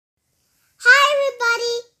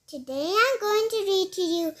Today I'm going to read to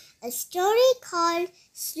you a story called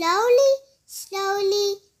Slowly,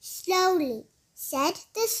 Slowly, Slowly, Said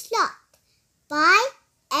the Sloth by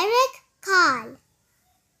Carle.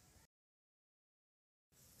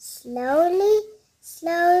 Slowly,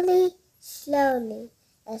 slowly, slowly,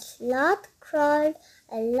 a sloth crawled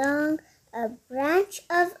along a branch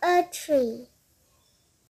of a tree.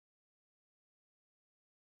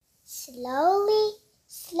 Slowly,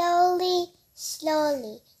 slowly,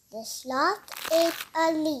 slowly, the sloth ate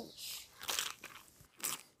a leaf.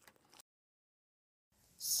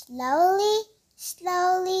 Slowly,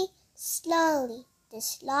 slowly, slowly, the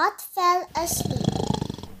sloth fell asleep.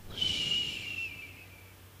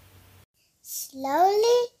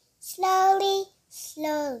 Slowly, slowly,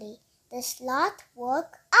 slowly, the sloth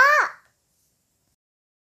woke up.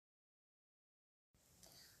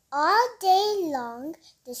 All day long,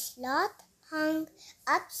 the sloth hung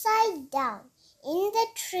upside down in the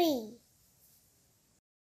tree.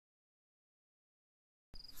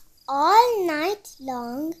 All night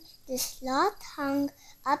long, the sloth hung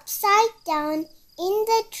upside down in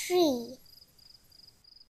the tree.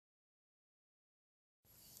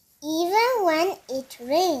 Even when it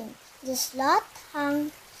rained, the sloth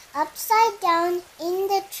hung upside down in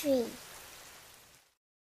the tree.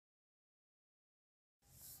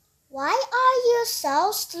 "Why are you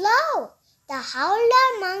so slow?" the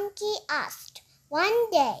howler monkey asked one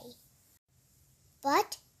day.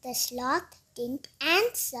 But the sloth didn't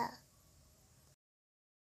answer.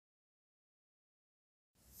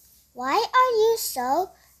 "Why are you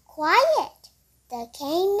so quiet?" the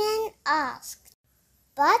cayman asked.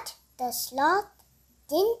 But the sloth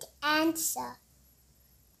didn't answer.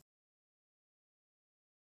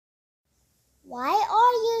 "Why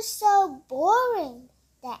are you so boring?"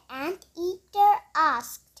 the anteater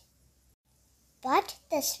asked. But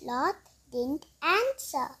the sloth didn't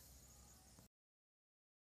answer.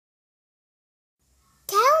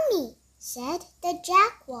 "Tell me," said the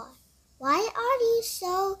jaguar, "why are you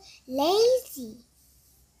so lazy?"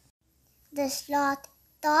 The sloth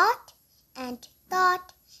thought and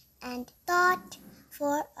thought and thought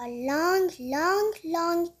for a long, long,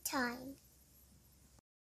 long time.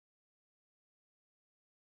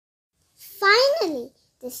 Finally,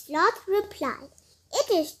 the sloth replied, "It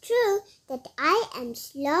is true that I am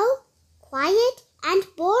slow, quiet, and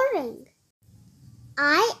boring.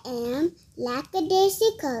 I am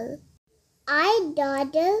lackadaisical. I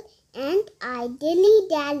dawdle and I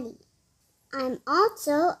dilly-dally. I'm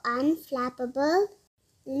also unflappable,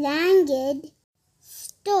 languid,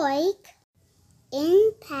 stoic,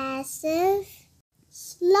 impassive,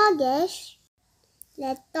 sluggish,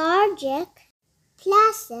 lethargic,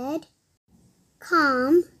 placid,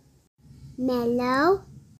 calm, mellow,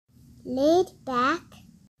 laid back,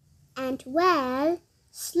 and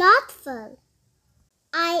slothful.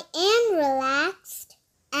 I am relaxed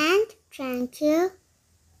and tranquil,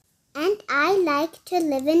 and I like to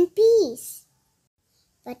live in peace.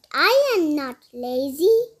 But I am not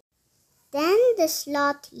lazy." Then the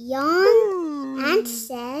sloth yawned and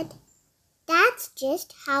said, "That's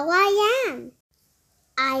just how I am.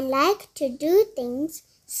 I like to do things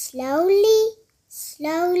slowly,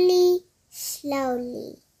 slowly,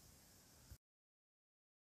 slowly."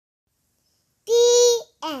 The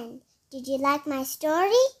end. Did you like my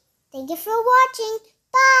story? Thank you for watching.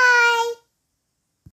 Bye!